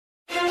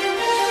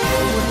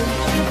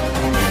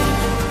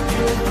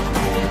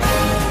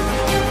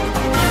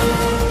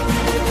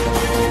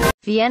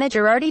Vienna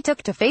Girardi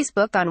took to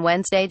Facebook on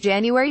Wednesday,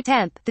 January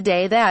 10th, the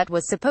day that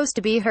was supposed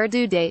to be her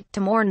due date,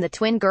 to mourn the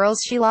twin girls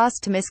she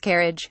lost to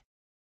miscarriage.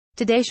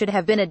 Today should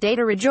have been a day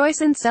to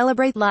rejoice and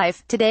celebrate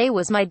life. Today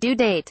was my due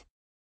date.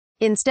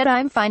 Instead,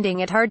 I'm finding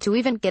it hard to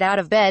even get out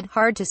of bed,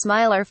 hard to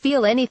smile or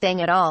feel anything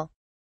at all.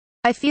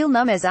 I feel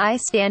numb as I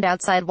stand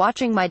outside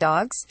watching my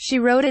dogs, she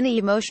wrote in the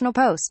emotional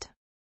post.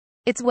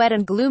 It's wet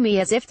and gloomy,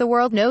 as if the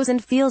world knows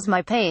and feels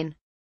my pain.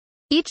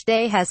 Each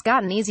day has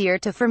gotten easier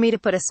for me to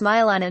put a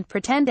smile on and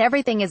pretend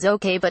everything is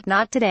okay, but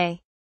not today.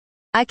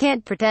 I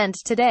can't pretend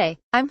today.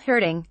 I'm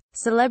hurting.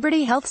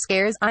 Celebrity health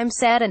scares, I'm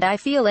sad and I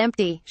feel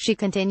empty, she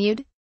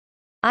continued.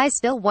 I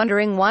still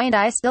wondering why and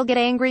I still get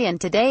angry,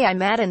 and today I'm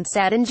mad and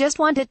sad and just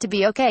want it to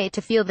be okay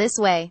to feel this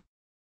way.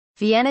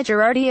 Vienna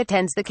Girardi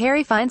attends the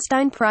Carrie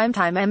Feinstein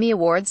Primetime Emmy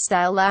Awards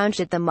style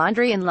lounge at the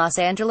Mondrian in Los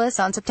Angeles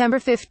on September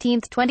 15,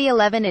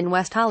 2011 in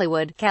West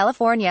Hollywood,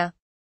 California.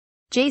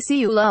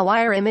 JCU La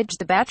Wire image.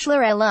 The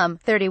Bachelor alum,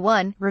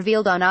 31,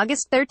 revealed on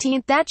August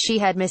 13 that she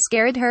had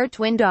miscarried her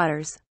twin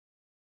daughters.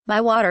 My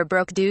water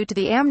broke due to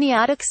the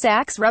amniotic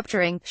sacs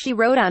rupturing, she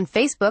wrote on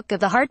Facebook of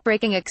the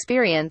heartbreaking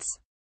experience.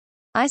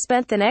 I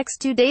spent the next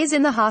 2 days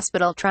in the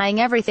hospital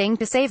trying everything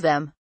to save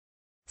them.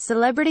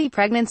 Celebrity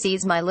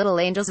pregnancies. My little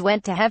angels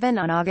went to heaven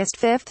on August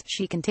 5,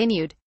 she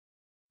continued.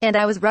 And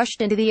I was rushed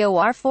into the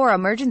OR for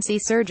emergency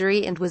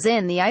surgery and was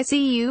in the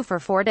ICU for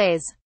 4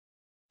 days.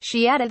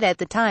 She added, at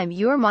the time,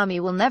 your mommy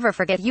will never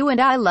forget you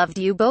and I loved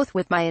you both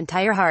with my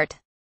entire heart.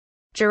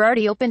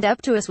 Girardi opened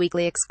up to Us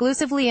Weekly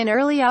exclusively in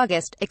early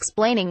August,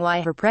 explaining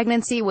why her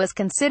pregnancy was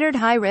considered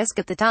high risk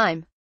at the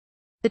time.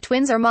 The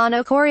twins are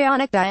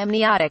monochorionic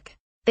diamniotic.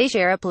 They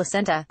share a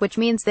placenta, which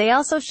means they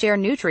also share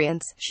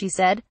nutrients, she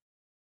said.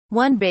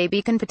 One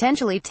baby can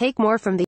potentially take more from the